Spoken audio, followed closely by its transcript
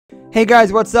Hey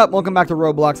guys, what's up? Welcome back to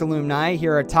Roblox Alumni.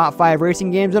 Here are top 5 racing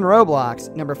games in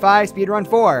Roblox. Number 5, Speedrun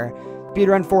 4.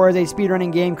 Speedrun 4 is a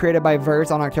speedrunning game created by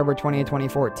Verse on October 20,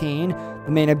 2014.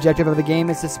 The main objective of the game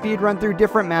is to speedrun through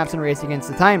different maps and race against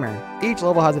the timer. Each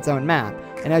level has its own map,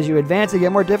 and as you advance, they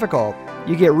get more difficult.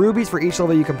 You get rubies for each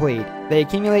level you complete. They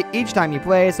accumulate each time you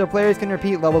play, so players can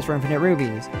repeat levels for infinite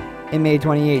rubies. In May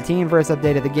 2018, Verse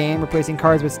updated the game, replacing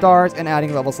cars with stars and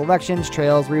adding level selections,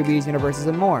 trails, rubies, universes,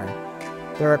 and more.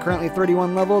 There are currently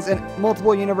 31 levels and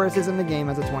multiple universes in the game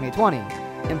as of 2020.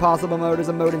 Impossible mode is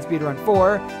a mode in Speedrun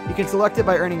 4. You can select it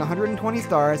by earning 120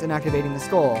 stars and activating the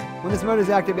skull. When this mode is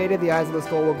activated, the eyes of the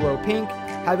skull will glow pink.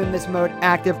 Having this mode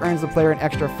active earns the player an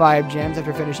extra 5 gems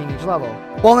after finishing each level.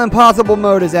 While Impossible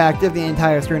mode is active, the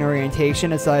entire screen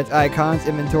orientation, aside icons,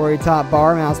 inventory, top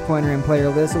bar, mouse pointer, and player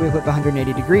list will be flipped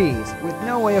 180 degrees, with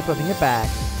no way of flipping it back.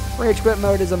 Rage Quit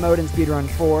mode is a mode in Speedrun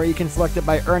 4. You can select it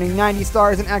by earning 90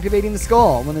 stars and activating the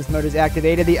skull. When this mode is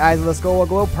activated, the eyes of the skull will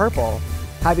glow purple.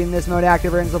 Having this mode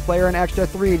active earns the player an extra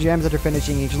 3 gems after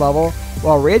finishing each level.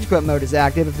 While Rage Quit mode is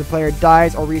active, if the player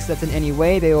dies or resets in any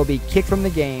way, they will be kicked from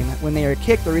the game. When they are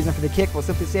kicked, the reason for the kick will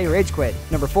simply say Rage Quit.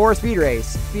 Number 4, Speed Race.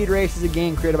 Speed Race is a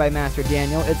game created by Master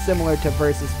Daniel. It's similar to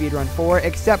Versus Speedrun 4,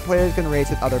 except players can race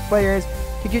with other players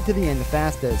to get to the end the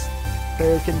fastest.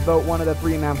 Players can vote one of the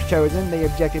 3 maps chosen. The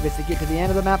objective is to get to the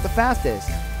end of the map the fastest.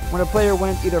 When a player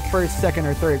wins either first, second,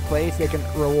 or third place, they can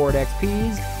reward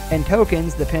XPs and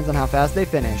tokens, depends on how fast they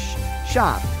finish.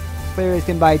 Shop. Players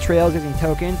can buy trails using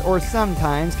tokens, or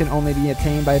sometimes can only be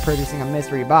obtained by purchasing a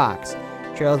mystery box.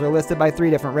 Trails are listed by 3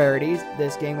 different rarities.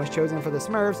 This game was chosen for the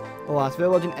Smurfs, The Lost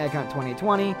Village, and Egg Hunt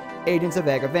 2020, Agents of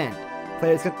Egg event.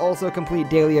 Players can also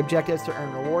complete daily objectives to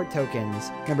earn reward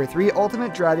tokens. Number 3,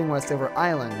 Ultimate Driving Westover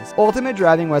Islands. Ultimate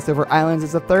Driving Westover Islands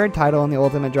is the 3rd title in the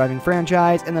Ultimate Driving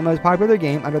franchise and the most popular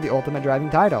game under the Ultimate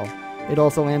Driving title. It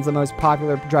also lands the most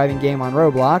popular driving game on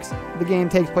Roblox. The game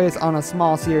takes place on a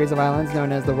small series of islands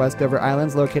known as the Westover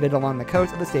Islands, located along the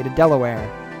coast of the state of Delaware.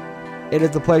 It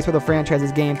is the place where the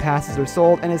franchise's game passes are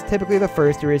sold and is typically the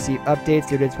first to receive updates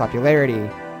due to its popularity.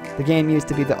 The game used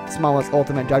to be the smallest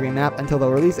Ultimate Driving map until the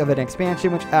release of an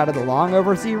expansion which added the long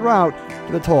overseas route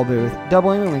to the toll booth,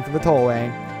 doubling the length of the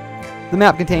tollway. The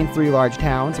map contains 3 large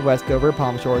towns, Westover,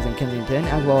 Palm Shores, and Kensington,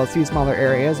 as well as 2 smaller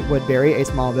areas, Woodbury, a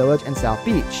small village, and South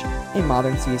Beach, a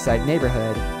modern seaside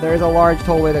neighborhood. There is a large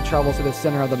tollway that travels to the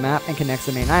center of the map and connects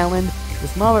the main island. The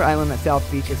smaller island that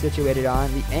South Beach is situated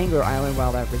on, the Angler Island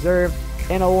Wildlife Reserve,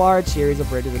 and a large series of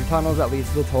bridges and tunnels that leads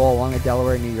to the toll along the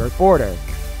Delaware-New York border.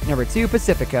 Number 2,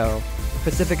 Pacifico.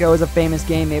 Pacifico is a famous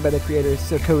game made by the creators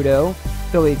Sakudo,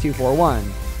 Philly 241.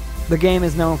 The game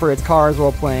is known for its cars,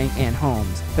 role-playing, and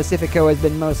homes. Pacifico has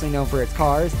been mostly known for its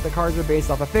cars. The cars are based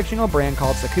off a fictional brand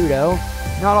called Sakudo.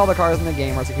 Not all the cars in the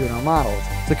game are Sakudo models.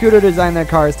 Sakudo designed their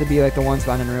cars to be like the ones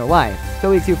found in real life.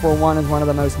 Philly 241 is one of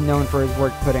the most known for his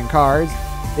work put in cars.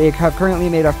 They have currently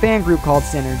made a fan group called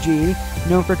Synergy,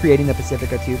 known for creating the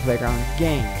Pacifico 2 Playground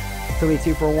game. Philly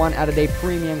 241 added a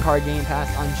premium car game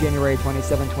pass on January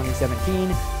 27, 2017,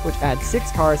 which adds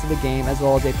 6 cars to the game, as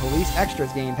well as a police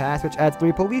extras game pass, which adds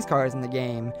 3 police cars in the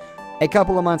game. A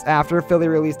couple of months after, Philly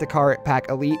released the Car Pack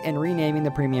Elite and renaming the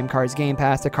premium cars game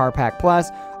pass to Car Pack Plus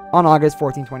on August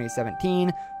 14,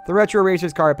 2017. The Retro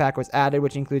Racers Car Pack was added,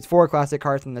 which includes 4 classic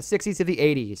cars from the 60s to the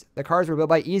 80s. The cars were built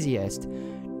by Easiest.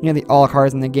 Nearly all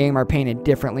cars in the game are painted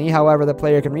differently, however the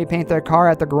player can repaint their car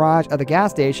at the garage of the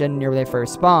gas station near where they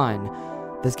first spawn.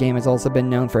 This game has also been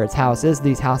known for its houses.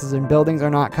 These houses and buildings are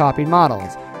not copied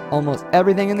models. Almost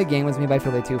everything in the game was made by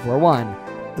Philly 241.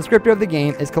 The scripter of the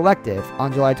game is collective.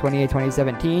 On July 28,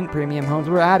 2017, premium homes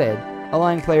were added,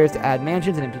 allowing players to add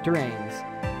mansions and empty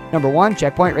terrains. Number 1,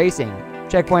 Checkpoint Racing.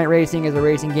 Checkpoint Racing is a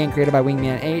racing game created by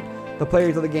Wingman 8. The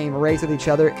players of the game race with each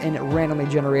other in randomly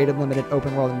generated limited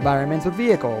open world environments with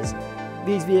vehicles.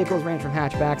 These vehicles range from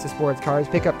hatchbacks to sports cars,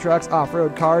 pickup trucks,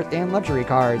 off-road cars, and luxury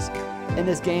cars. In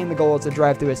this game, the goal is to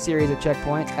drive through a series of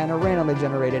checkpoints and a randomly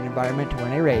generated environment to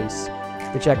win a race.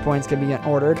 The checkpoints can be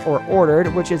unordered or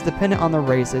ordered, which is dependent on the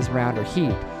race's round or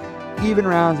heat. Even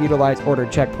rounds utilize ordered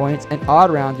checkpoints, and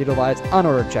odd rounds utilize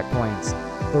unordered checkpoints.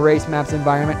 The race map's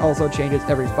environment also changes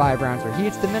every 5 rounds or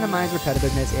heats to minimize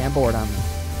repetitiveness and boredom.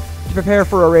 To prepare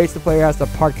for a race, the player has to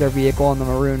park their vehicle in the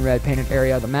maroon-red painted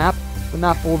area of the map. The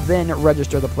map will then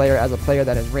register the player as a player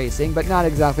that is racing, but not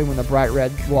exactly when the bright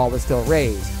red wall is still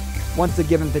raised. Once the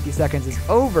given 50 seconds is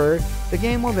over, the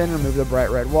game will then remove the bright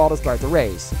red wall to start the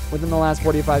race. Within the last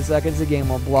 45 seconds, the game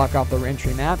will block off the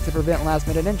entry map to prevent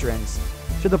last-minute entrance.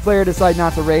 Should the player decide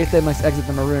not to race, they must exit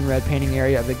the maroon-red painting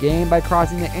area of the game by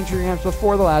crossing the entry ramps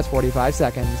before the last 45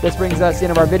 seconds. This brings us to the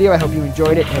end of our video. I hope you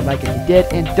enjoyed it. Hit like if you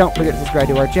did, and don't forget to subscribe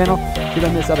to our channel so you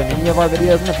don't miss out on any of our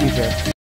videos in the future.